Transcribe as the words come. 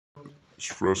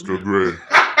It's Fresco Gray.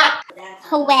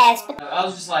 Who ass? I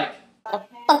was just like, the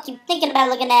fuck you thinking about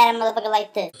looking at a motherfucker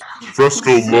like this?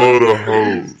 Fresco love the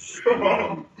hoes.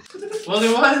 well,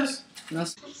 it was.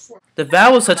 The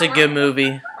Vow was such a good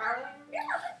movie.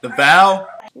 The Vow?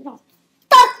 You don't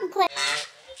fucking play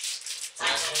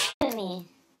with me.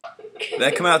 Did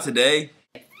that come out today?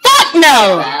 Fuck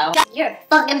no! You're a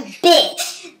fucking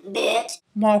bitch, bitch.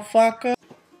 Motherfucker.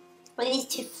 What are these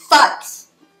two fucks?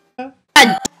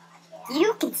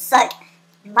 You can suck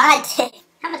my dick.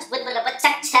 How much would a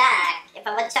woodchuck chuck? If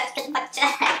a woodchuck could fuck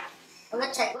chuck. A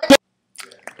woodchuck would.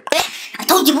 I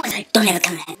told you once, don't ever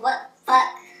come in. What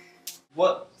fuck?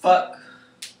 What fuck?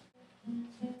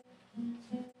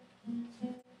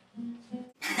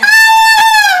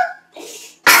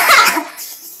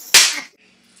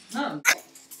 No.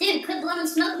 Dude, quit blowing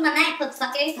smoke in my MacBook,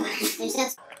 fucker. It's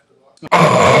just.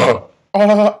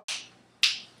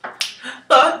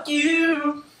 Fuck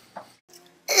you.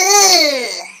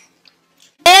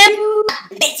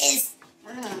 Bitches.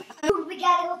 We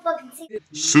gotta go fucking see.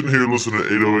 Sitting here listening to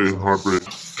 808 and Heartbreak.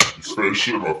 Spraying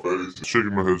shit in my face.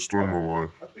 Shaking my head, storming my life.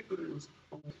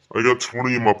 I got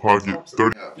 20 in my pocket,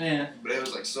 30 Yeah. But it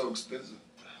was like so expensive.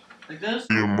 Like this?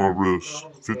 on my wrist,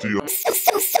 50 on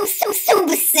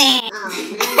Super Saiyan.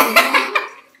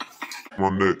 my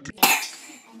neck.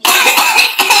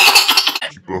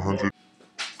 Keep 100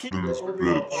 in this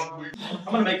bitch. I'm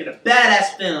gonna make it a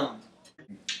badass film.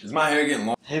 Is my hair getting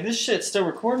long? Hey, this shit's still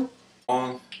recording?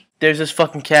 There's this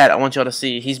fucking cat I want y'all to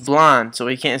see. He's blind, so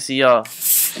he can't see y'all.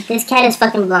 This cat is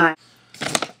fucking blind.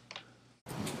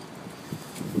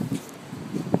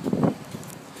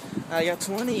 I got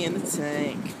 20 in the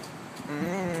tank.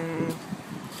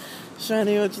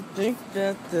 Shiny, what you think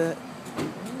about that?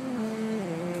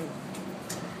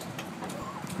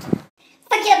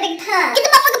 Fuck you, big pump. Get the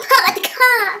motherfucking pump out the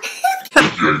car.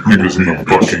 Niggas in a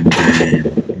fucking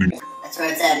game. That's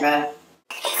where it's at, bro.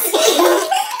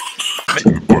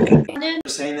 You're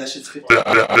saying that shit's 50.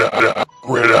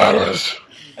 Red eyes.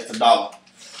 That's $1.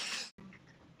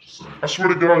 I swear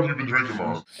to God, you've been drinking,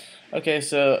 Mom. Okay,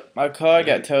 so my car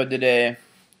got towed today.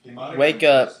 Wake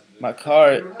up. My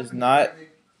car is not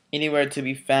anywhere to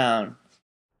be found.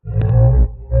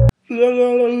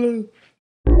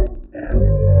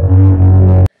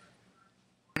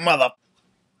 Mother.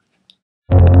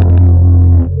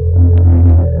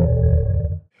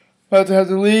 About to have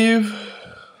to leave.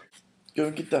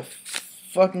 Go get the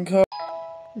fucking car.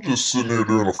 I'm just sitting here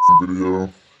doing a f***ing video.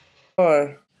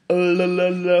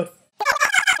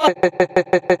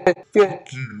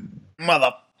 Fuck you.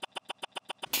 Mother.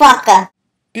 Fucker.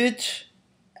 Bitch.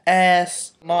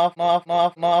 Ass.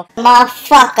 Motherfucker.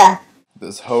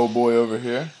 This hoe boy over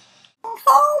here.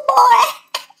 Oh boy.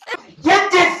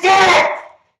 What the fuck?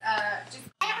 I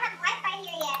don't have Wi-Fi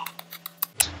here yet.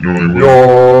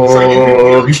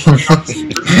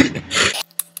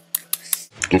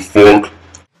 The fuck?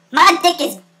 My dick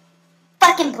is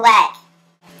fucking black.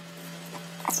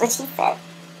 That's what she said.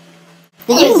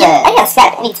 You can get, I got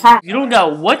slapped anytime. You don't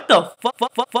got what the fuck?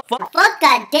 Fuck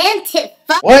goddamn tit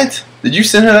fuck. What? Did you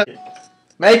send her that?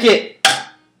 Make it.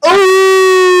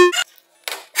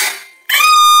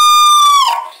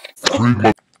 Free